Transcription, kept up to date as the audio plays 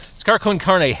Scar Con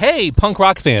Carne. Hey, punk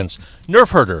rock fans.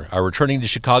 Nerf Herder are returning to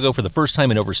Chicago for the first time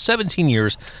in over 17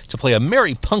 years to play a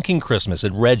merry punking Christmas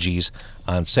at Reggie's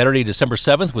on Saturday, December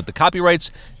 7th with the copyrights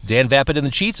Dan Vapid and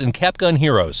the Cheats and Capgun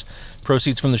Heroes.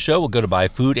 Proceeds from the show will go to buy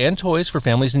food and toys for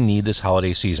families in need this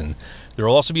holiday season. There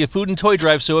will also be a food and toy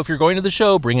drive, so if you're going to the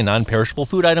show, bring a non-perishable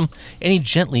food item, any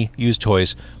gently used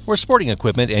toys, or sporting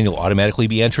equipment, and you'll automatically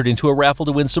be entered into a raffle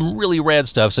to win some really rad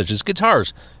stuff such as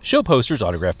guitars, show posters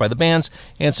autographed by the bands,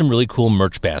 and some really cool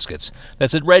merch baskets.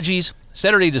 That's at Reggie's,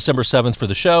 Saturday, December 7th for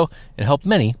the show, and help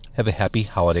many have a happy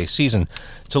holiday season.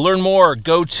 To learn more,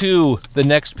 go to the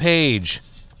next page.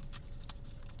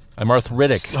 I'm Arthur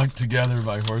Riddick. Stuck together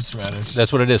by horseradish.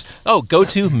 That's what it is. Oh, go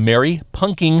to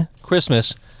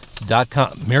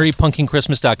merrypunkingchristmas.com.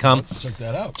 merrypunkingchristmas.com. Let's check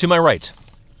that out. To my right,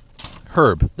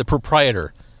 Herb, the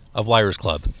proprietor of Liars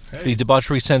Club, the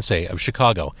debauchery sensei of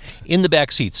Chicago. In the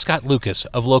back seat, Scott Lucas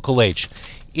of Local H.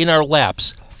 In our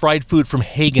laps, fried food from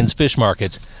Hagen's Fish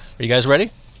Market. Are you guys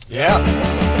ready? Yeah.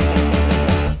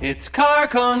 It's car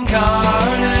con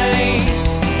carne.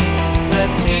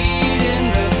 Let's eat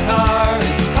in the car.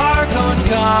 It's car con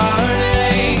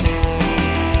carne.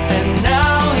 And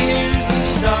now here's the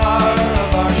star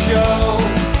of our show,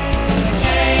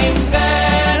 James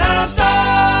Van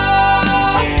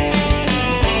Alstyne.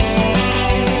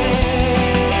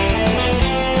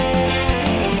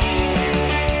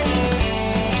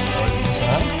 Is this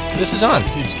on? This is on.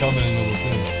 It keeps coming into the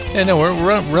thing. Yeah, no,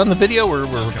 we're on the video. We're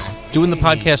doing the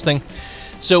podcast thing.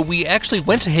 So we actually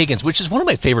went to Hagen's, which is one of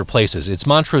my favorite places. It's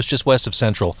Montrose, just west of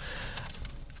Central.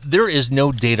 There is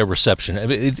no data reception. I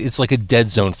mean, it's like a dead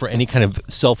zone for any kind of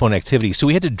cell phone activity. So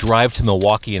we had to drive to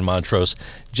Milwaukee and Montrose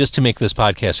just to make this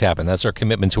podcast happen. That's our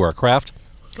commitment to our craft.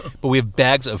 But we have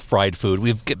bags of fried food. We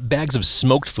have bags of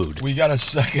smoked food. We got a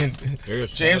second.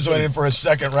 James went in for a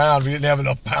second round. We didn't have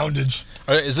enough poundage.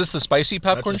 Is this the spicy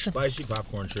popcorn That's a shrimp? spicy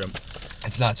popcorn shrimp.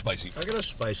 It's not spicy. I got a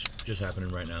spice just happening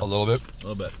right now. A little bit. A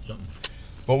little bit. Something.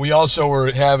 But we also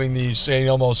were having the St.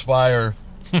 Elmo's Fire,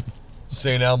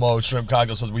 St. Elmo shrimp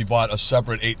cocktail sauce. We bought a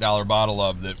separate $8 bottle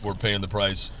of that we're paying the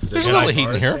price. There's a little heat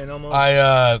in here.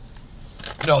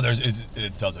 No,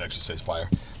 it doesn't actually say Fire.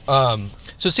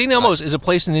 So St. Elmo's is a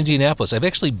place in Indianapolis. I've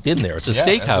actually been there. It's a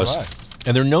steakhouse,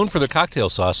 and they're known for their cocktail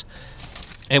sauce.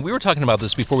 And we were talking about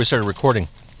this before we started recording.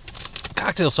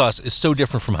 Cocktail sauce is so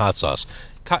different from hot sauce.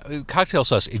 Cocktail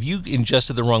sauce, if you ingest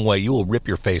it the wrong way, you will rip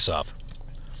your face off.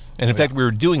 And in fact, we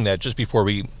were doing that just before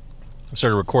we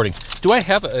started recording. Do I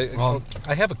have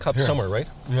I have a cup somewhere, right?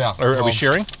 Yeah. Are we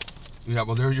sharing? Yeah,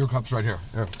 well, there are your cups right here.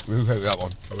 Here, we have that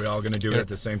one. Are we all going to do it at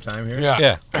the same time here?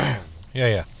 Yeah.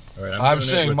 Yeah. All right, I'm doing it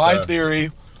saying with my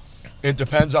theory, it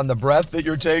depends on the breath that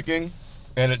you're taking,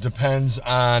 and it depends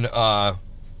on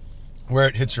where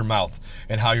it hits your mouth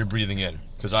and how you're breathing in.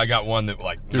 Because I got one that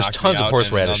There's knocked tons me of out,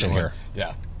 horseradish and in another here.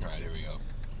 one- Yeah. All right, here we go.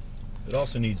 It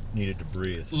also needed to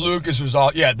breathe. Lucas was all,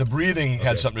 the breathing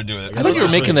had something to do with it. I thought you were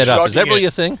making that up. Is that really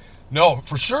a thing? No,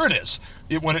 for sure it is.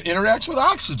 When it interacts with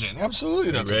oxygen,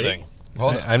 absolutely that's a ready? thing.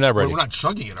 Hold on. I'm not ready. We're not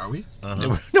chugging it, are we?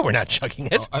 No, we're not chugging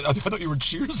it. I thought you were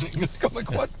cheersing. I'm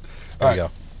like, what? There we go.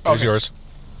 Here's yours.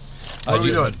 What are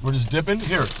we doing? We're just dipping?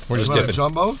 Here. We're just You want a dipping.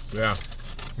 jumbo? Yeah.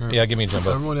 Yeah, give me a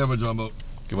jumbo. Everyone have a jumbo.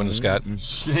 Give one to Scott.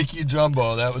 Shaky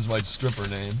Jumbo, that was my stripper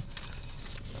name.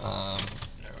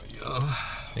 There we go.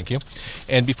 Thank you.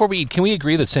 And before we eat, can we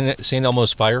agree that St.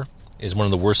 Elmo's Fire is one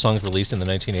of the worst songs released in the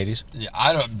 1980s? Yeah,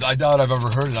 I doubt I've ever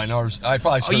heard it. I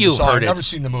probably heard you've the song. heard I've it. never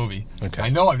seen the movie. Okay. I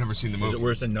know I've never seen the movie. Is it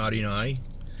worse than Naughty Naughty?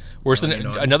 Worse than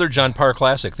another John Parr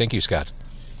classic. Thank you, Scott.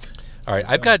 All right,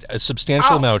 I've got a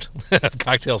substantial amount of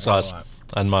cocktail sauce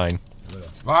on mine.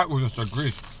 All right, we'll just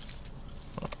agree.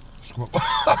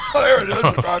 There it is,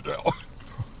 the cocktail.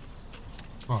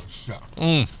 Oh, shit.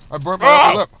 I burnt my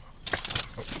upper lip.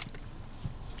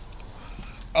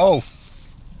 Oh.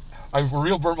 I for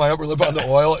real burnt my upper lip on the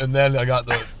oil, and then I got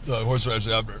the horseradish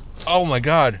after. Oh, my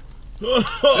God.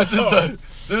 This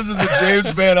is the James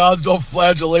Van Osdolf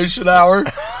flagellation hour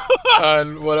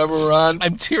on whatever we're on.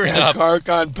 I'm tearing up.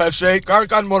 Carcon Peche,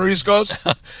 Carcon Moriscos.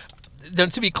 Now,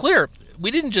 to be clear,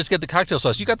 we didn't just get the cocktail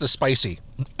sauce. You got the spicy.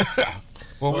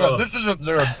 Well, this isn't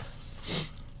their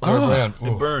brand.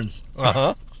 It burns.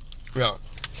 Uh-huh. Yeah. All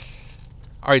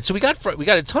right, so we got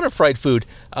a ton of fried food.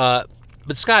 But,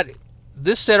 Scott,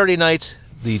 this Saturday night,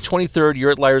 the 23rd,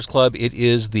 you're at Liars Club.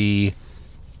 It's the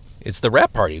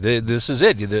rap party. This is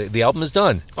it. The album is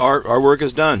done. Our work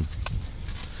is done.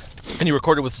 And you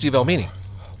recorded with Steve Albini.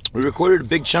 We recorded a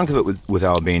big chunk of it with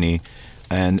Albini,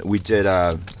 and we did.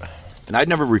 And I'd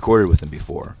never recorded with him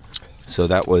before, so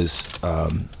that was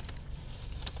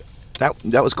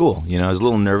that was cool. You know, I was a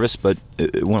little nervous, but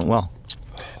it went well.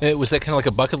 Was that kind of like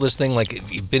a bucket list thing?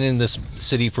 Like, you've been in this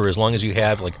city for as long as you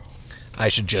have, like, I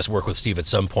should just work with Steve at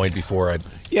some point before I...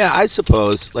 Yeah, I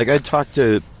suppose. Like, I talked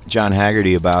to John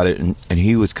Haggerty about it, and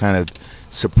he was kind of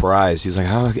surprised. He was like,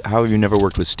 how have you never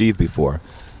worked with Steve before?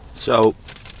 So,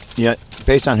 yeah,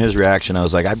 based on his reaction, I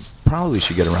was like, I probably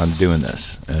should get around to doing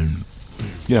this. And,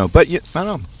 but I don't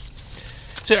know.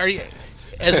 So are you...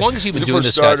 As long as you've been doing For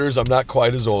this, starters, I'm not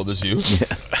quite as old as you.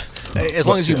 As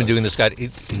long as you've been doing this, Scott,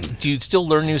 do you still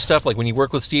learn new stuff? Like when you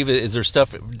work with Steve, is there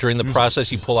stuff during the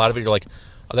process you pull out of it? You're like,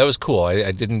 oh, that was cool.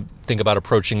 I didn't think about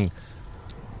approaching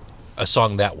a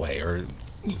song that way. Or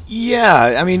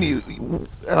yeah, I mean,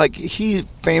 like he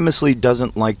famously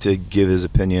doesn't like to give his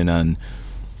opinion on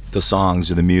the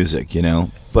songs or the music,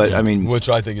 But I mean, which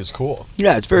I think is cool.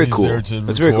 Yeah, it's very He's cool. there to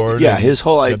It's very cool. record Yeah, and his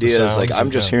whole get the idea is like, sounds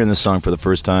I'm just hearing this song for the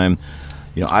first time.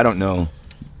 I don't know.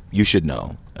 You should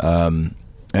know. And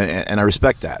I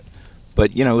respect that.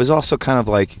 But, it was also kind of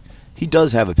like, he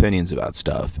does have opinions about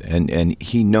stuff. And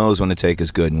he knows when a take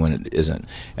is good and when it isn't.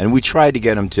 And we tried to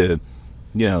get him to,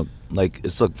 like,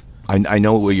 look, I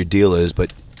know what your deal is,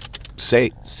 but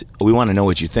we want to know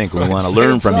what you think. We want to Say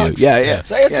learn it from sucks. you. Yeah.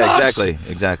 Say it sucks.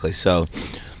 Exactly. So,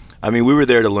 I mean, we were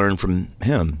there to learn from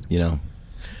him,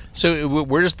 So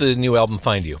where does the new album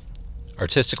find you?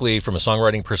 Artistically, from a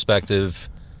songwriting perspective,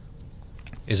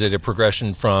 is it a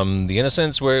progression from The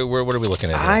Innocents? What are we looking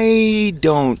at here? I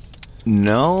don't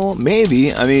know.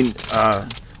 Maybe. I mean,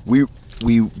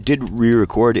 we did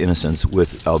re-record Innocence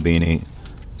with Albini,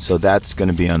 so that's going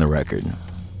to be on the record.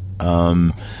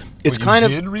 It's kind of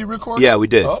did re-record? Yeah, we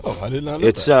did. Oh, I did not know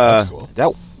It's that.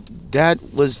 That's cool. that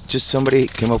was just somebody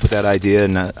came up with that idea,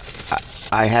 and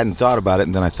I hadn't thought about it,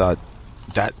 and then I thought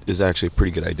that is actually a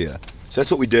pretty good idea. So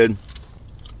that's what we did.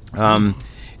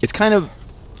 It's kind of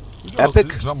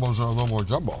epic, Jumbo's a little more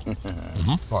jumbo.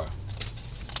 Right.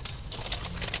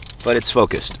 but it's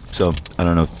focused. So I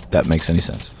don't know if that makes any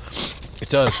sense. It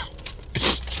does.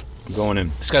 I'm going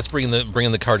in. Scott's bringing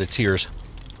the car to tears.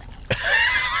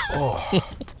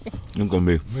 I'm going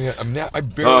to be. Man, I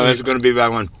barely. Oh, there's going to be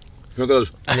that one. Here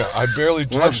goes. Yeah, I barely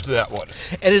touched that one.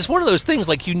 And it's one of those things,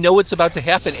 like, it's about to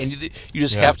happen, and you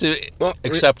just have to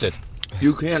accept it.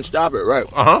 You can't stop it, right?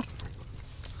 Uh-huh.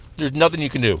 There's nothing you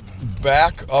can do.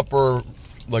 Back, upper,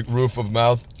 like roof of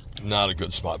mouth, not a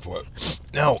good spot for it.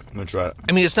 No. I'm going to try it.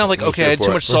 I mean, it's not like, okay, I had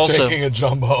too much For salsa. taking a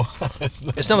jumbo.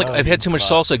 It's not like I've had too much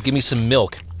salsa, give me some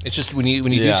milk. It's just when you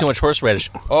do too much horseradish,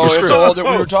 Oh, you're it's screwed. a whole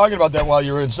different. We were talking about that while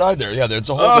you were inside there. Yeah, it's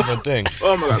a whole different thing.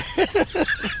 Oh, my God.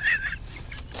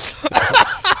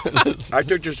 I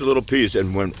took just a little piece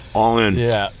and went all in.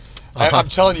 Yeah. I'm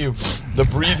telling you, the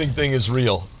breathing thing is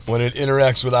real. When it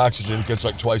interacts with oxygen, it gets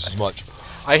like twice as much.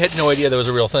 I had no idea that was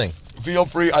a real thing. Feel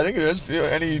free. I think it is.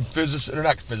 Any physicist, or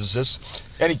not physicists,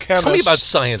 any chemists. Tell me about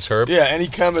science, Herb. Yeah, any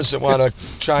chemists that want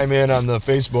to chime in on the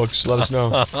Facebooks, let us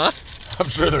know. I'm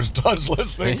sure there's tons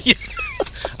listening.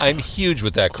 I'm huge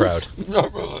with that crowd. No,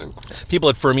 really. People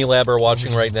at Fermilab are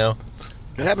watching right now.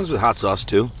 It happens with hot sauce,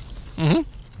 too.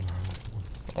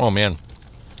 Oh, man.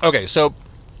 Okay, so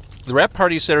the rap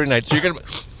party is Saturday night. So you're going to...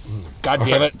 God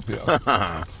damn it.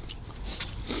 Yeah.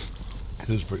 This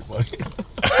is pretty funny.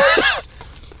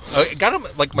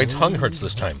 Like, my tongue hurts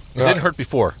this time. It didn't hurt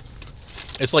before.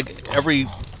 It's like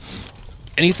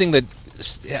anything that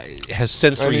has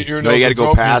sensory... your No, you got to go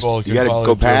throat past. people You can got to probably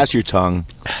go do- past your tongue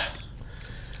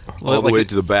all the like way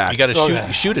to the back. You got to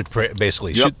Okay. shoot it,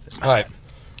 basically. Yep. Shoot. All right.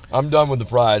 I'm done with the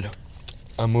pride.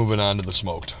 I'm moving on to the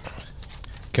smoked.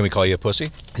 Can we call you a pussy?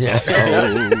 Yeah.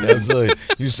 Absolutely.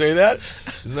 You say that?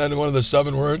 Isn't that one of the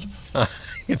 7 words?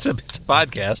 It's a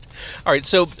podcast. All right,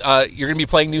 so you're going to be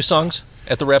playing new songs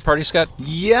at the rap party, Scott?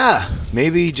 Yeah,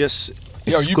 maybe just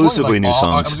Yeah, are you exclusively playing, new like,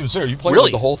 I was songs. going to say, are you playing Really?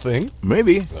 like, the whole thing?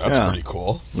 Maybe. That's yeah. pretty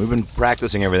cool. We've been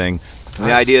practicing everything. And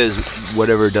the idea is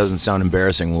whatever doesn't sound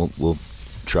embarrassing, we'll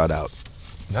trot out.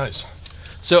 Nice.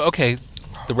 So, okay,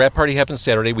 the rap party happens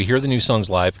Saturday. We hear the new songs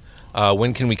live.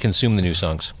 When can we consume the new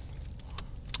songs?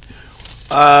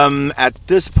 At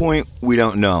this point, we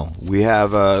don't know. We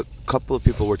have a couple of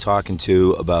people we're talking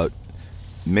to about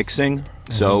mixing.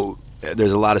 So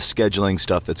there's a lot of scheduling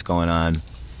stuff that's going on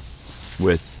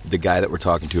with the guy that we're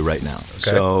talking to right now.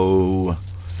 Okay. So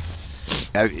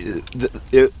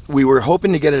we were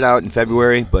hoping to get it out in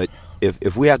February, but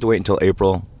if we have to wait until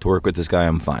April to work with this guy,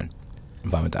 I'm fine.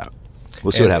 I'm fine with that.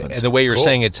 We'll see what happens. And the way you're Cool.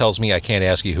 saying it tells me I can't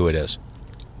ask you who it is.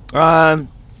 Yeah.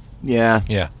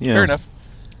 Yeah, fair enough.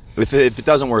 If it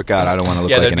doesn't work out, I don't want to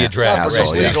look Yeah, like that'd an be a drag, Not for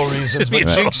asshole. legal Yeah. reasons, but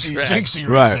Right. jinxy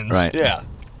Right. reasons. Right, right. Yeah.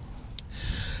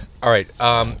 All right,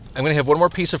 I'm going to have one more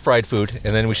piece of fried food,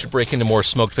 and then we should break into more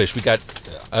smoked fish. We got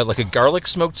like a garlic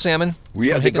smoked salmon.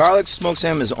 The garlic smoked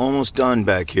salmon is almost done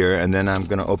back here, and then I'm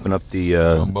going to open up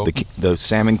the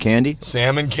salmon candy.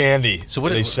 Salmon candy. So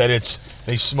they said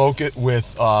they smoke it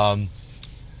with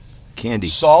candy,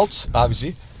 salt,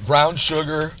 obviously, brown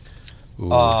sugar,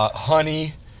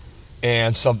 honey,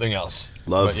 and something else.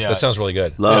 Love. That sounds really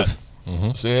good. Love. Yeah.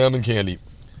 Mm-hmm. Salmon candy.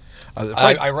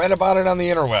 I read about it on the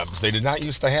interwebs. They did not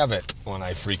used to have it when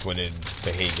I frequented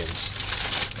the Hagen's.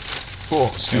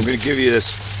 Cool. I'm going to give you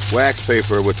this wax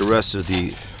paper with the rest of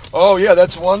the... Oh, yeah,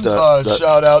 that's one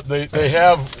shout out. They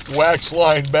have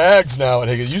wax-lined bags now.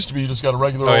 It used to be you just got a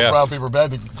regular old brown paper bag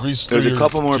that greased through There's a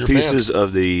couple more pieces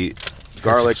of the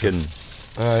garlic and...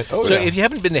 If you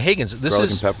haven't been to Hagen's, this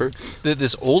is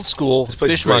this old school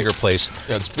fishmonger place.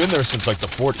 Yeah, it's been there since like the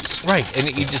 40s. Right,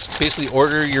 and you just basically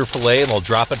order your fillet and they'll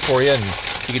drop it for you, and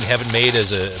you can have it made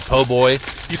as a po' boy.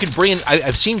 You can bring in.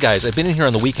 I've seen guys. I've been in here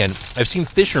on the weekend. I've seen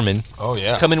fishermen.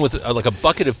 Come in with like a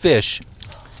bucket of fish,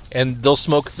 and they'll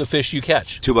smoke the fish you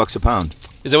catch. $2 a pound.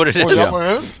 Is that what it is? Is that what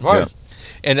it is? Right. Yeah.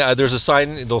 And there's a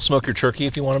sign. They'll smoke your turkey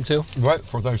if you want them to. Right,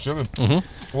 for Thanksgiving. Mm-hmm.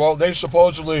 Well, they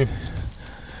supposedly.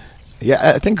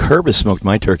 Yeah, I think Herb has smoked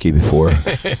my turkey before.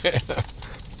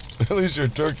 At least your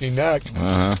turkey neck. They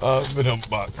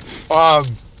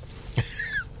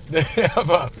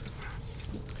have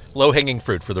low-hanging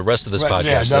fruit for the rest of this podcast.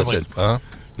 Yeah, that's it.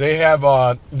 They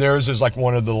have theirs is like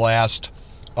one of the last,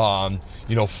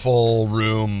 full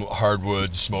room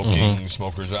hardwood smoking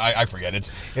smokers. I forget.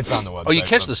 It's on the website. Oh, you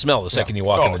catch the smell the second you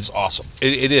walk in. Oh, it's awesome.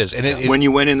 It is. And when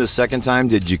you went in the second time,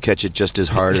 did you catch it just as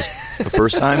hard as the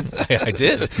first time? I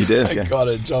did. You did? I caught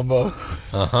it, Jumbo.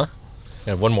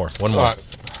 And one more. Right.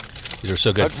 These are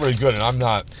so good. That's pretty good, and I'm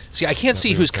not. See, I can't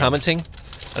see who's commenting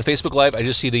on Facebook Live. I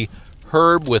just see the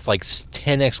Herb with like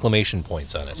 10 exclamation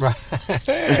points on it. Right.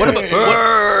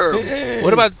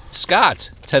 What about Scott?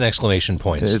 10 exclamation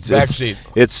points.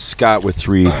 It's Scott with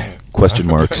 3 question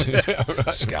marks.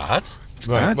 Scott?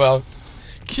 Right. Well,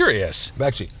 curious.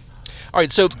 Backseat. All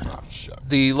right, so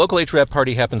the local HRAP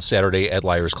party happens Saturday at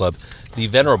Liars Club, the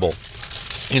venerable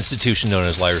institution known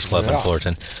as Liars Club in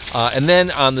Fullerton. And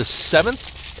then on the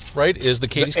 7th, right, is the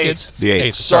Katie's Kids? The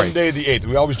 8th. Sunday the 8th.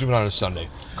 We always do it on a Sunday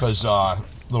because a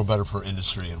little better for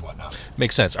industry and whatnot.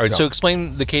 Makes sense. All right, so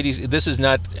explain the Katie's. This is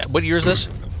not, what year is this?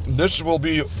 This will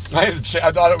be, I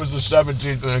thought it was the 17th,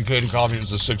 and then Katie called me it was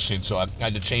the 16th, so I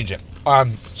had to change it.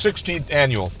 16th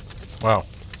annual. Wow.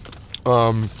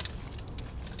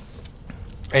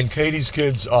 And Katie's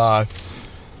Kids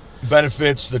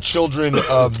benefits the children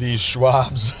of the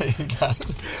Schwab's,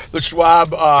 the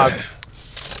Schwab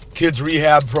Kids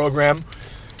Rehab Program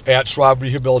at Schwab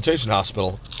Rehabilitation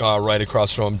Hospital, right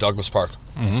across from Douglas Park,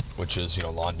 which is,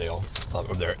 Lawndale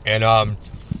over there. And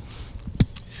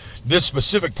this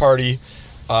specific party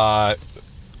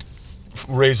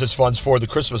raises funds for the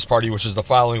Christmas party, which is the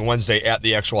following Wednesday at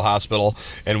the actual hospital,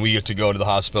 and we get to go to the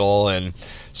hospital, and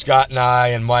Scott and I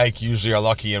and Mike usually are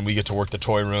lucky, and we get to work the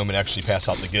toy room and actually pass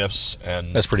out the gifts.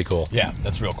 And that's pretty cool. Yeah,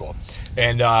 that's real cool.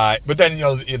 And but then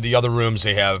in the other rooms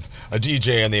they have a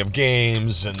DJ and they have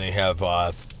games and they have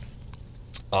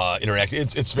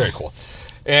interactive. It's very cool.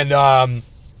 And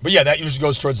but yeah, that usually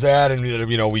goes towards that, and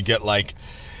we get like,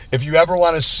 if you ever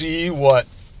want to see what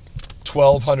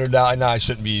 $1,200, no, I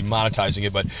shouldn't be monetizing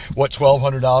it, but what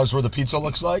 $1,200 worth of pizza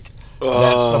looks like,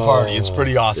 that's the party. It's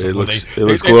pretty awesome. It looks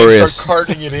glorious. They start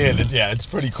carting it in. Yeah, it's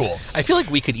pretty cool. I feel like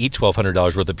we could eat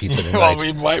 $1,200 worth of pizza tonight.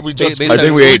 Well, we just I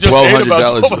think we ate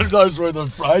 $1,200. $1,200 worth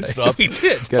of fried stuff. We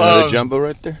did. Got another jumbo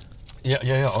right there?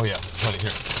 Yeah. Oh yeah, plenty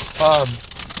here.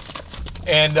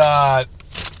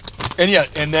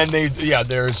 And then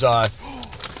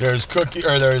there's cookie,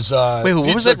 or there's wait,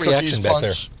 what was that reaction back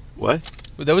there? What?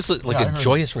 That was like a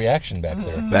joyous reaction back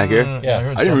there. Back here?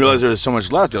 Yeah. I didn't realize there was so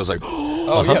much left. I was like,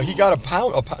 oh yeah, he got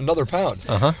another pound.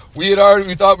 We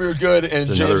thought we were good, and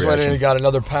There's James another went in reaction. and got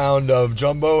another pound of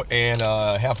jumbo and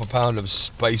half a pound of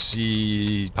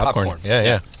spicy popcorn.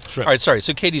 Yeah. Shrimp. All right, sorry.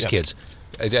 So Katie's Kids.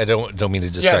 I don't mean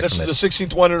to distract Yeah, this from is it. the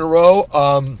 16th one in a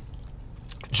row.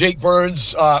 Jake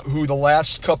Burns, who the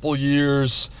last couple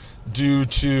years, due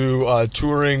to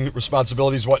touring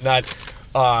responsibilities, whatnot,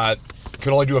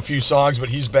 could only do a few songs, but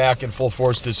he's back in full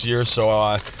force this year.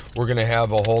 So we're gonna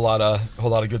have a whole lot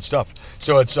of good stuff.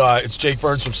 So it's Jake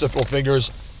Burns from Simple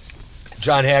Fingers,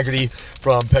 John Haggerty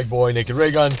from Pegboy, Naked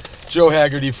Ray Gun, Joe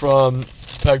Haggerty from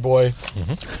Pegboy,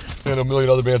 and a million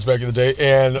other bands back in the day,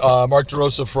 and Mark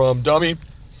DeRosa from Dummy,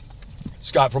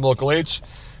 Scott from Local H,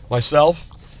 myself,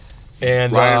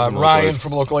 and Ryan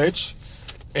from Local H,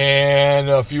 and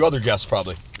a few other guests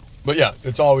probably. But yeah,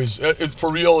 it's always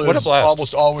for real. What a It's blast.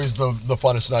 almost always the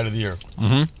funnest night of the year.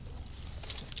 And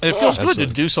it feels good to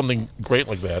absolutely. do something great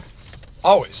like that.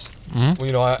 Always.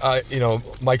 Well,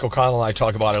 Mike O'Connell and I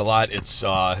talk about it a lot. It's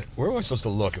where am I supposed to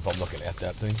look if I'm looking at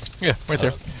that thing? Yeah, right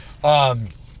there.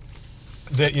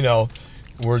 That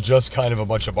we're just kind of a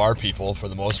bunch of bar people for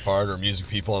the most part, or music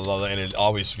people, and it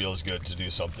always feels good to do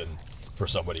something for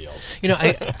somebody else.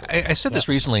 I said this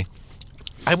recently.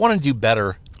 I want to do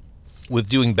better with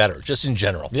doing better, just in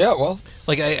general. Yeah, well,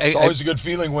 Like it's always a good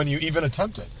feeling when you even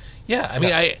attempt it. I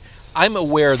mean, I'm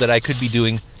aware that I could be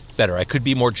doing better. I could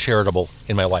be more charitable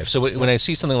in my life. So when I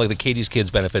see something like the Katie's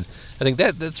Kids benefit, I think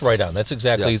that's right on. That's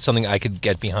exactly something I could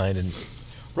get behind, and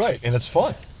Right, and it's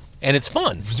fun it's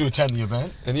fun. to attend the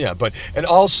event. And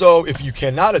also if you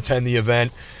cannot attend the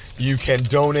event, you can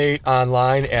donate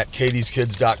online at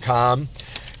katieskids.com,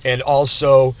 and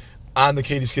also on the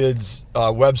Katie's Kids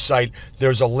website,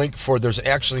 there's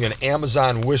actually an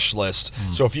Amazon wish list.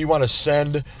 So if you want to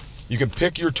send, you can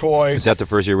pick your toy. Is that the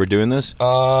first year we're doing this?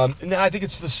 No, I think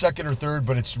it's the second or third,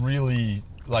 but it's really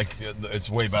it's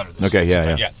way better this Okay,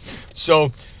 year. yeah.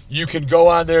 So you can go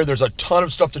on there. There's a ton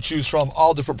of stuff to choose from,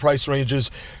 all different price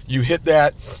ranges. You hit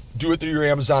that, do it through your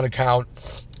Amazon account,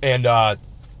 and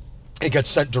it gets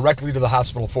sent directly to the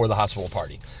hospital for the hospital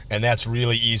party. And that's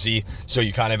really easy, so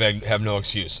you kind of have no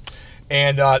excuse.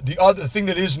 And the other thing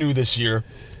that is new this year,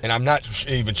 and I'm not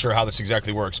even sure how this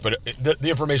exactly works, but the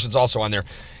information's also on there.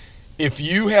 If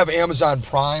you have Amazon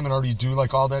Prime and already do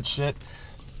like all that shit,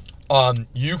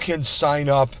 you can sign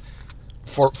up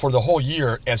for the whole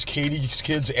year as Katie's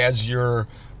Kids as your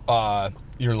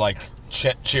like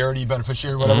charity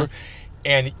beneficiary or whatever,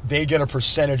 and they get a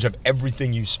percentage of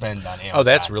everything you spend on Amazon. Oh,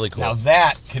 that's really cool. Now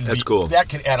that's cool. That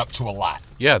can add up to a lot.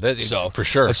 Yeah, for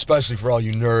sure. Especially for all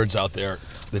you nerds out there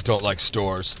that don't like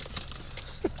stores.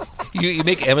 You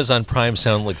make Amazon Prime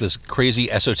sound like this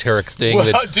crazy esoteric thing.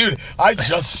 Well, dude, I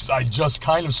just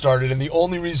kind of started, and the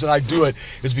only reason I do it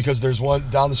is because there's one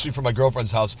down the street from my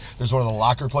girlfriend's house. There's one of the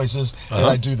locker places, and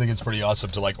I do think it's pretty awesome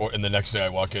to and the next day I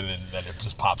walk in and then it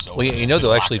just pops open. Well,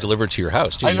 they'll actually deliver it to your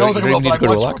house too. I know they will, but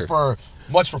I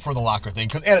much prefer the locker thing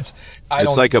because it's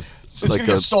gonna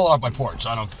get stolen off my porch.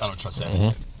 I don't trust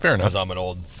that. Fair enough. Because I'm an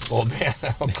old man.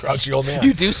 I'm a grouchy old man.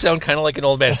 You do sound kind of like an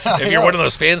old man. If you're one of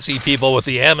those fancy people with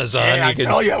the Amazon, Yeah, you can. I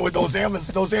tell you, with those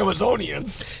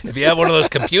Amazonians. If you have one of those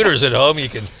computers at home, you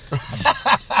can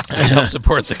help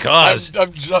support the cause.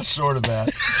 I'm just short of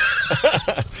that.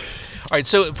 All right.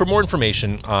 So, for more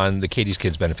information on the Katie's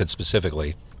Kids benefit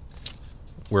specifically,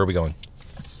 where are we going?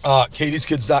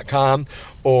 katieskids.com,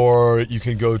 or you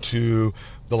can go to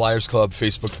the Liars Club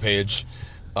Facebook page,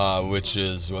 which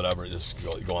is whatever. Just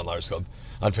go on Liars Club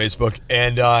on Facebook.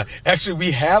 And actually,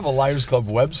 we have a Liars Club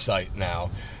website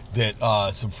now that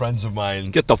some friends of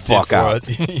mine Get the did fuck for out.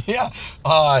 us. Yeah.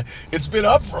 It's been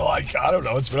up for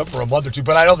it's been up for a month or two,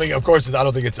 but I don't think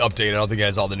it's updated. I don't think it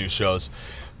has all the new shows.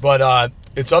 But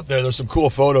it's up there. There's some cool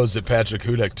photos that Patrick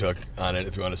Hudek took on it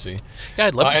if you want to see. Yeah,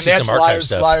 I'd love to and see that's some archive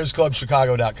stuff.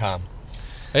 LiarsClubChicago.com.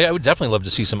 I would definitely love to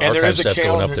see some And there archive is a stuff going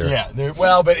up calendar. there.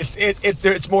 Yeah, but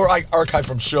it's more archive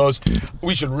from shows.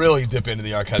 We should really dip into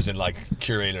the archives and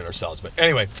curate it ourselves. But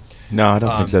anyway, No, I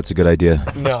don't think that's a good idea.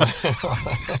 no,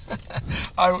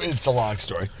 it's a long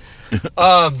story.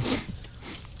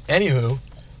 Anywho,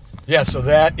 yeah. So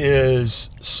that is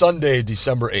Sunday,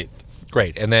 December 8th.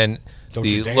 Great. And then Don't the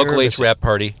you dare Local miss H it. Rap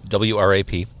Party,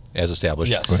 WRAP, as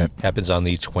established, Yes. Right. happens on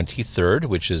the 23rd,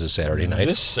 which is a Saturday night.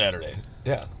 This Saturday.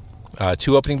 Yeah.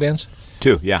 2 opening bands,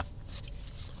 2, yeah.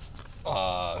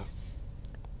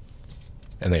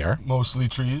 and they are. Mostly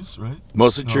trees, right?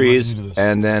 Mostly No, trees, I'm not new to this.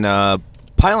 and then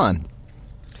Pylons.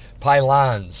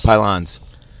 pylons.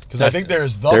 Because I think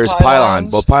there's There's Pylons. Pylon.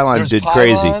 Well, Pylon there's did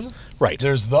crazy. Pylon, Right.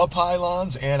 There's the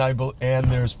Pylons, and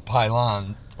there's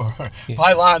Pylon.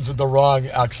 Pylons with the wrong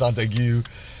accent aigu.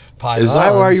 Pylons. Is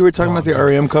that why you were talking about the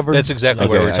Wrong. REM cover? That's exactly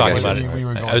what Okay, we were I talking got about. you. We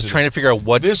were going I was to trying this. to figure out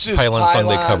what This is Pylon song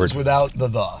they Pylons covered. without the.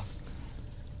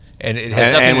 And it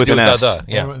has nothing and to with do an with S. the.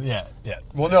 Yeah.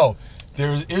 Well, no.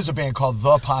 There is a band called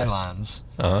The Pylons.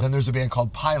 Uh-huh. Then there's a band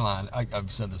called Pylon.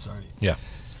 I've said this already. Yeah.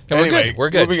 No, Anyway, we're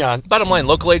good. moving on. Bottom line,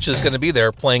 Local H is going to be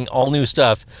there playing all new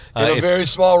stuff. In a very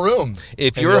small room.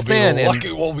 if And you're a you'll be fan and- lucky,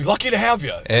 we'll be lucky to have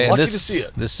you. and Lucky this, to see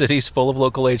it. This city's full of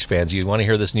Local H fans. You want to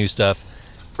hear this new stuff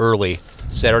early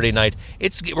Saturday night.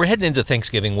 We're heading into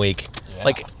Thanksgiving week. Yeah.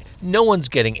 Like, no one's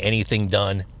getting anything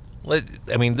done.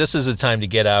 I mean, this is a time to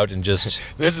get out and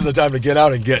just. This is the time to get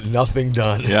out and get nothing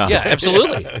done. Yeah. Yeah,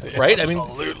 absolutely. Right?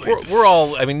 Absolutely. I mean, we're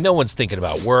all. I mean, no one's thinking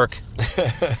about work.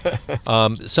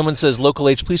 Someone says, "Local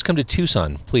H, please come to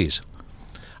Tucson, please."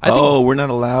 I think we're not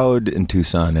allowed in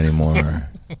Tucson anymore.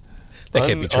 That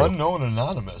can't be true. Unknown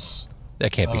Anonymous.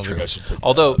 That can't I be don't true. think I should pick that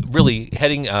Although, really,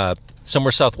 heading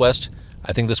somewhere southwest,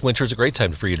 I think this winter is a great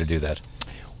time for you to do that.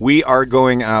 We are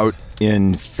going out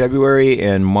in February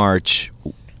and March,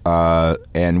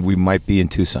 and we might be in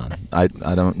Tucson. I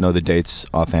don't know the dates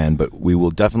offhand, but we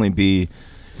will definitely be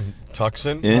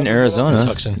Tucson? in Arizona.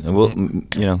 Tucson. And we'll,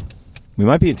 we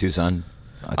might be in Tucson.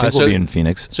 I think so- we'll be in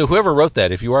Phoenix. So whoever wrote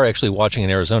that, if you are actually watching in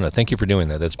Arizona, thank you for doing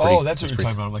that. That's pretty. Oh, that's what you're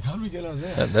talking about. I'm like, how do we get on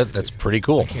that? That's pretty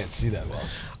cool. I can't see that well.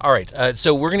 All right,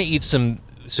 so we're going to eat some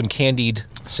candied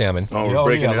salmon Oh,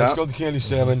 we're let's go with the candy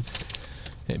salmon.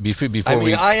 before I mean,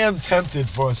 we. I am tempted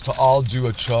for us to all do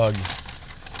a chug.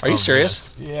 Are you of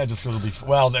serious? this. Yeah, just 'cause it'll be.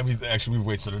 Well, actually, we've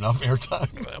wasted enough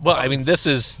airtime. Well, I mean, this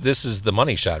is the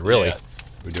money shot, really. Yeah.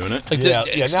 We're doing it? Like, not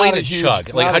explain a huge-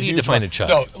 chug. Like, not how do you huge define one. a chug?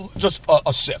 No, just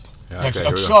a sip. Yeah, Actually,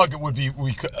 okay, a here we chug would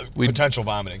be potential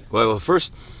vomiting. Well,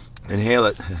 first, inhale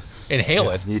it.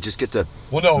 Inhale it. You just get the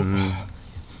Well, no.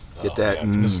 get that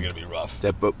Man, this is gonna be rough.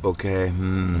 that bouquet. All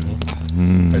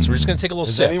right, so we're just going to take a little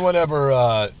Has sip. anyone ever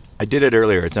I did it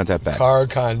earlier. It's not that bad. car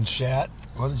con chat?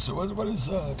 What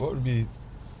would be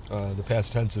the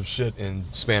past tense of shit in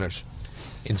Spanish?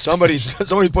 Somebody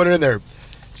put it in there.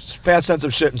 Past tense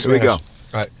of shit in Here we Spanish. go.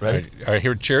 All right, All ready? right, all right,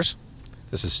 here, cheers.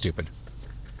 This is stupid.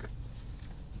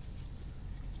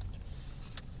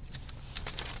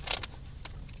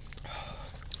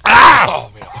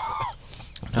 Oh man.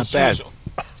 Not bad.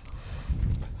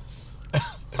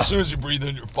 As soon as you breathe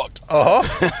in, you're fucked. All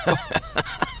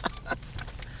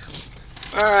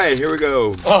right, here we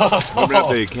go. Open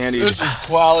up the candy. This is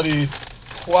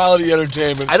quality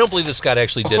entertainment. I don't believe that Scott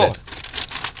actually did it.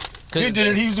 He did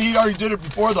it. He already did it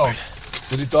before though.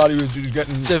 But he thought he was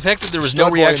getting. The fact that there was no Snowboy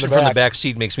in reaction the from the back. back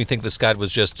seat makes me think that Scott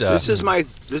was just. This is my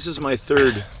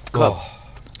third cup,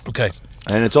 Okay.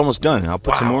 and it's almost done. I'll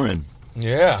put some more in.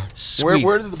 Yeah. Sweet.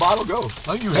 Where did the bottle go?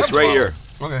 Oh, you have It's the right bottle. here.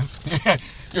 Okay. Yeah.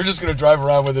 You're just gonna drive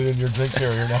around with it in your drink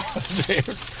carrier now.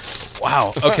 James.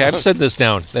 Wow. Okay, I'm setting this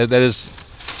down.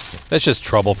 That's just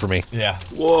trouble for me. Yeah.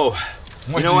 Whoa!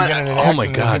 Once know what? get in an Oh, my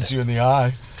accident, God. It hits you in the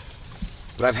eye.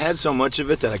 But I've had so much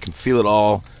of it that I can feel it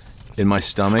all in my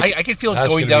stomach. I can feel it That's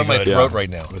going gonna down be my good. throat Yeah. right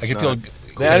now. I It's can feel not-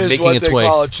 it That is making what its they way.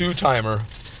 call a two-timer,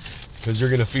 because you're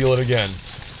gonna feel it again.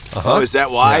 Oh, is that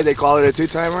why they call it a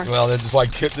two-timer? Well, that's why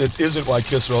it isn't why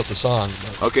Kiss wrote the song.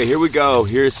 but- Okay, here we go.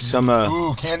 Here's some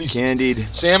Ooh, candied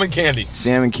salmon candy.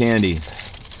 salmon candy.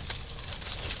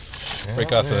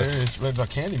 Break off the- It's like the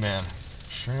candy man.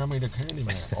 Show me the candy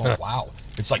man. Oh wow,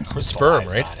 it's like firm, crystallized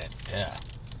right? on it. Yeah.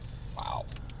 Wow.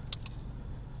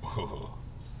 Ooh.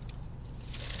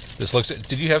 This looks.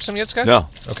 Did you have some yet, Scott? No.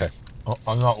 Okay. Oh,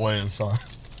 I'm not waiting. Sorry.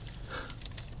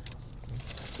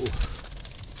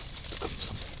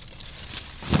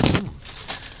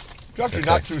 It's actually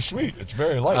not too sweet. It's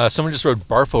very light. Someone just wrote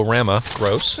Barforama.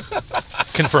 Gross.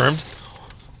 Confirmed.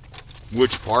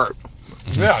 Which part?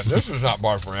 Yeah, this is not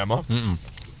Barforama.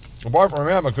 The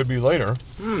Barforama could be later.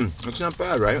 It's not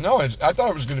bad, right? No, I thought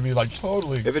it was going to be like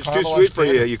totally. If it's too caramelized sweet for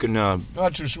candy. you, you can Not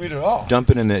too sweet at all. dump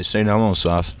it in the St. Elmo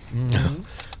sauce.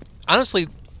 Honestly,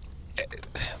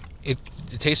 it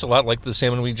tastes a lot like the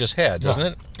salmon we just had, doesn't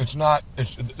it? It's not.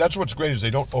 That's what's great is they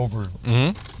don't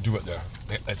overdo it there.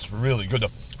 It's really good.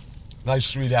 Nice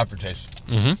sweet aftertaste.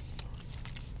 It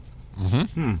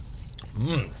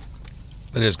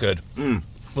is good. A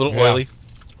little Yeah. oily.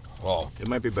 Oh It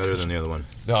might be better than the other one.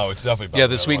 no, it's definitely better Yeah,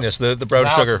 than the that sweetness, one. the brown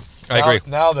Now- sugar. I now- agree.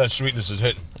 Now that sweetness is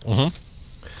hitting.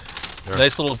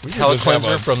 Nice little We should palate just have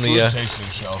cleanser a from food the. tasting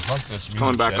show. Fuck this music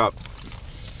Coming back shit. up.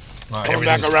 All right, Coming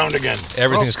back around again.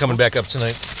 Everything's coming back up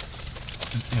tonight.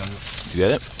 You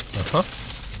get it? Huh?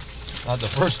 Not the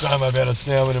first time I've had a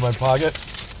salmon in my pocket.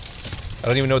 I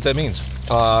don't even know what that means.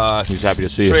 He's happy to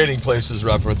see you. Trading Places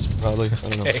reference, probably. I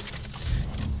don't know. Okay.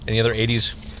 Any other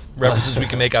 80s references we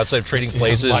can make outside of Trading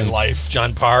Places? my and life.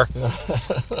 John Parr.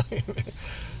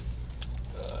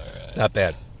 Not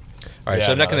bad. All right, Yeah,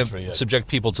 so I'm not no, going that's pretty to good. subject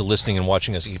people to listening and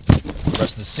watching us eat the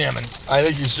rest of the salmon. I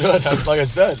think you should. Like I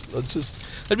said, let's just.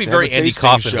 That'd be Have very a Andy tasting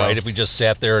Kaufman, show. right? If we just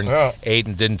sat there and Yeah. ate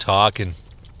and didn't talk and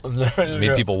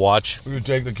made people watch. We would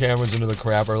take the cameras into the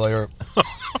crapper later.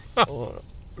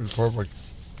 It's perfect.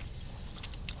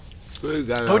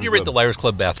 How would you rate the Liars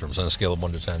Club bathrooms on a scale of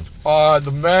 1 to 10?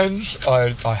 The men's,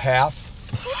 a half.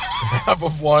 Half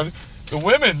of 1. The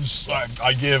women's,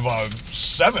 I give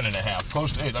 7.5,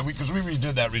 close to 8. Because we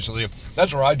redid that recently.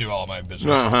 That's where I do all my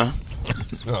business. Uh-huh.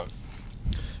 Yeah.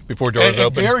 Before doors And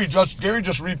open? Gary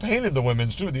just repainted the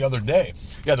women's too the other day.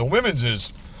 Yeah, the women's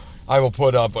is I will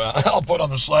put up. I'll put on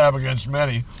the slab against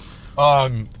many.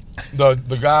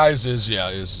 The guys is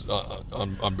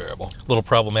unbearable. A little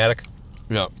problematic.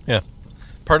 Yeah, Yeah.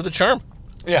 Part of the charm.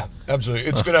 yeah, absolutely.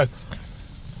 It's gonna.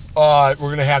 We're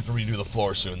gonna have to redo the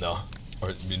floor soon, though,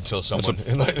 or until someone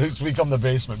it's become the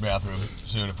basement bathroom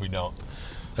soon. If we don't,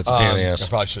 That's a pain in the I ass.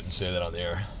 probably shouldn't say that on the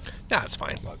air. Nah, it's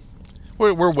fine.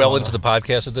 We're well into the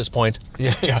podcast at this point.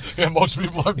 Yeah. Most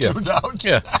people have tuned out.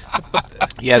 Yeah.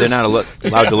 Yeah, they're not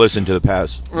allowed to listen to the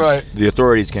past. Right. The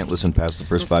authorities can't listen past the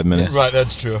first 5 minutes. Right.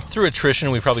 That's true. Through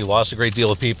attrition, we probably lost a great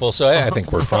deal of people, so I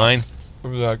think we're fine.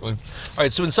 Exactly. All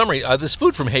right, so in summary, this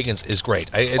food from Hagen's is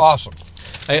great. Awesome.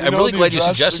 I'm You know really the glad you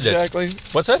address suggested exactly? it.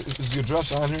 What's that? Is the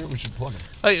address on here? We should plug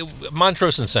it.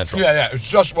 Montrose and Central. Yeah. It's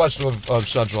just west of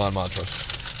Central on Montrose.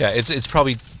 Yeah, it's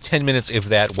probably 10 minutes, if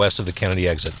that, west of the Kennedy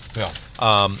exit. Yeah.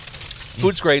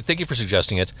 Food's great. Thank you for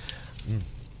suggesting it.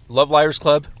 Love Liars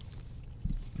Club.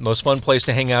 Most fun place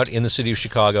to hang out in the city of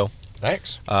Chicago.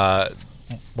 Thanks.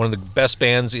 One of the best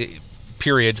bands,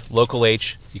 period, Local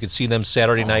H. You can see them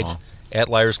Saturday night at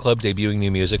Liars Club, debuting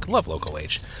new music. Love Local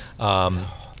H.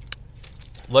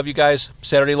 Love you guys.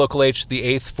 Saturday, Local H, the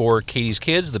 8th for Katie's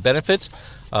Kids, the benefit.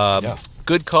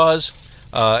 Good cause.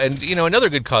 And, another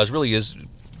good cause really is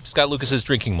Scott Lucas's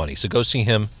drinking money. So go see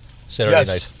him Saturday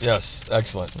night. Yes.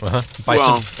 Excellent. Buy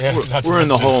Well, some. Yeah, not to we're in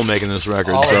the mention- hole making this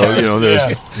record, Oh, so yeah. there's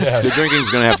Yeah. the drinking's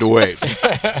going to have to wait.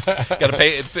 Got to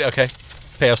pay. Okay.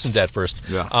 Pay off some debt first.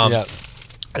 Yeah. Yeah.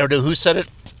 I don't know who said it.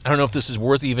 I don't know if this is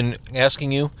worth even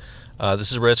asking you.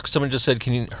 This is a risk. Someone just said,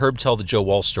 "Can Herb tell the Joe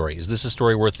Walsh story? Is this a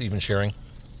story worth even sharing?"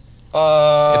 If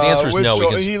the answer is no, we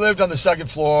can... he lived on the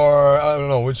second floor. I don't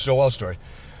know which Joe Walsh story.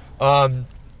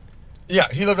 Yeah,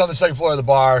 he lived on the second floor of the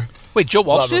bar. Wait, Joe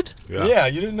Walsh did? Yeah.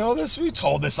 You didn't know this? We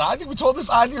told this. I think we told this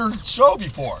on your show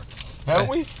before, haven't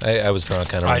we? I was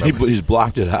drunk. I don't remember. He's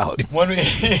blocked it out. When we,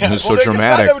 yeah, It's so they-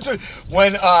 dramatic.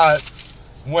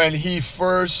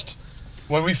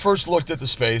 When we first looked at the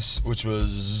space, which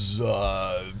was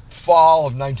fall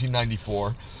of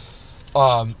 1994,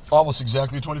 almost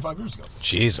exactly 25 years ago,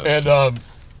 Jesus.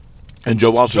 and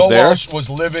Joe Walsh Joe was there? Walsh was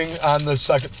living on the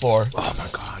second floor. Oh, my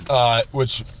God.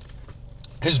 Which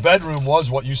his bedroom was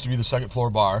what used to be the second floor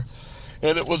bar,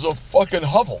 and it was a fucking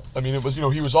hovel. I mean, it was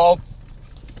he was all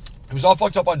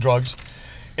fucked up on drugs,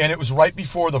 and it was right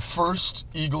before the first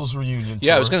Eagles reunion.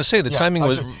 Yeah, I tour. was gonna say, the timing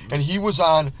was- and he was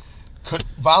on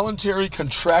voluntary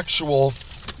contractual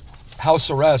house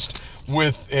arrest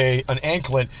with an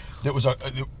anklet that was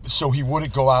so he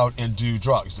wouldn't go out and do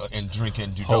drugs and drink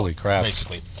and do Holy dope, crap.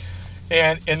 basically.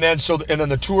 And then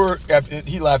the tour,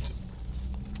 he left.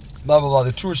 Blah blah blah.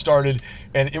 The tour started,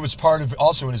 and it was part of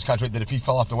also in his contract that if he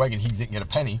fell off the wagon, he didn't get a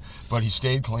penny, but he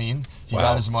stayed clean. He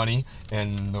got his money,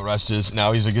 and the rest is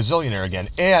now he's a gazillionaire again.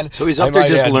 And So he's I up there might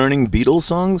just add- learning Beatles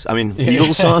songs? I mean,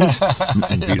 Beatles songs?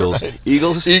 Beatles.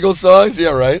 Eagles? Eagles songs, yeah,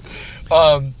 right.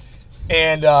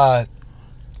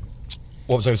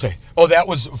 What was I going to say? Oh, that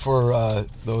was for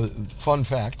the fun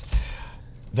fact.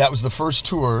 That was the first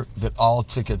tour that all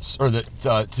tickets, or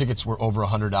that tickets were over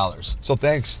 $100. So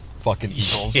thanks, fucking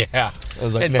Eagles. Yeah. I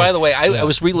was like, And man, by the way, I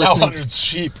was now re-listening. 100's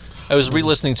cheap. I was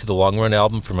re-listening to the Long Run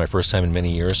album for my first time in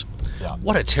many years. Yeah.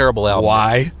 What a terrible album!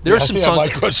 Why? There are Yeah, some yeah, songs. my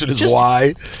question is just-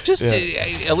 why? Just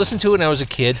I listened to it when I was a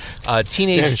kid.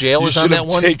 Teenage Jail you is on should that have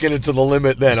one. taken it to the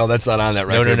limit then. Oh, that's not on that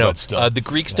record. No. But still. The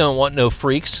Greeks Don't Want No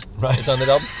Freaks Right. is on that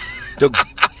album.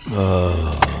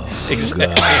 Exactly.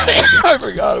 I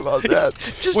forgot about that.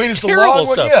 Just Wait, it's the terrible long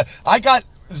one? stuff. Yeah, I got.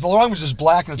 The long one's just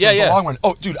black, and it says Yeah. the long one.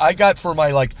 Oh, dude, I got for my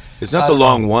It's not the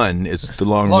long one, it's the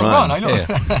long run. run. I know. Yeah.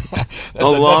 That's The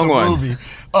long that's a one.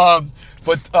 Movie.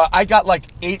 But I got like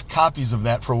 8 copies of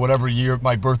that for whatever year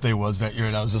my birthday was that year,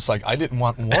 and I was just like, I didn't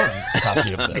want one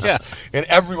copy of this. Yeah. And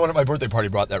everyone at my birthday party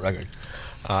brought that record.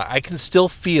 I can still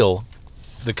feel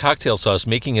the cocktail sauce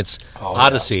making its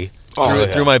odyssey Oh,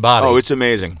 through my body. Oh, it's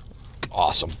amazing.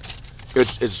 Awesome.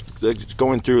 It's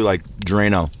going through like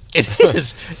Drano. It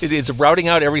is. It's routing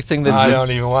out everything that. I don't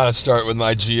even want to start with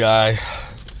my GI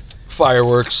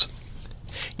fireworks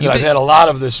that I've had a lot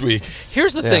of this week.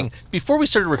 Here's the thing. Before we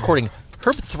started recording,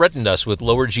 Herb threatened us with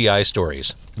lower GI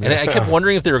stories. And I kept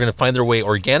wondering if they were going to find their way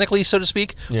organically, so to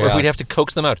speak, or if Yeah. we'd have to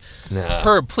coax them out. Nah.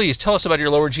 Herb, please tell us about your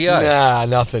lower GI. Nah,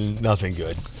 nothing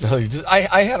good.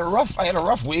 I had a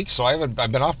rough week, so I've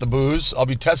been off the booze. I'll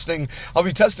be testing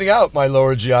out my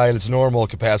lower GI at its normal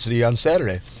capacity on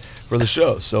Saturday for the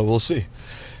show. So we'll see.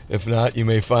 If not, you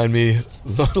may find me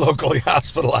locally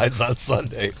hospitalized on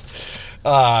Sunday.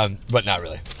 But not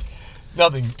really.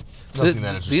 Nothing that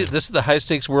interesting. This is the high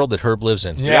stakes world that Herb lives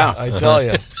in. Yeah, I tell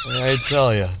you.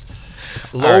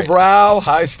 Lowbrow,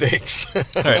 high stakes. All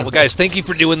right, well, guys, thank you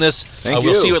for doing this. Thank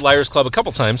We'll you. see you at Liars Club a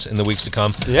couple times in the weeks to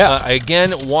come. Yeah. I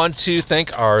again want to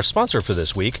thank our sponsor for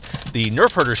this week, the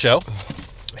Nerf Herder Show,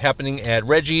 happening at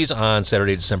Reggie's on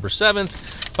Saturday, December 7th.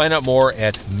 Find out more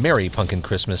at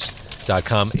merrypumpkinchristmas.com.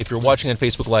 KarkonCar.com. If you're watching on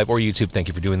Facebook Live or YouTube, thank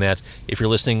you for doing that. If you're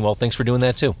listening, well, thanks for doing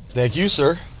that too. Thank you,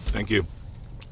 sir. Thank you.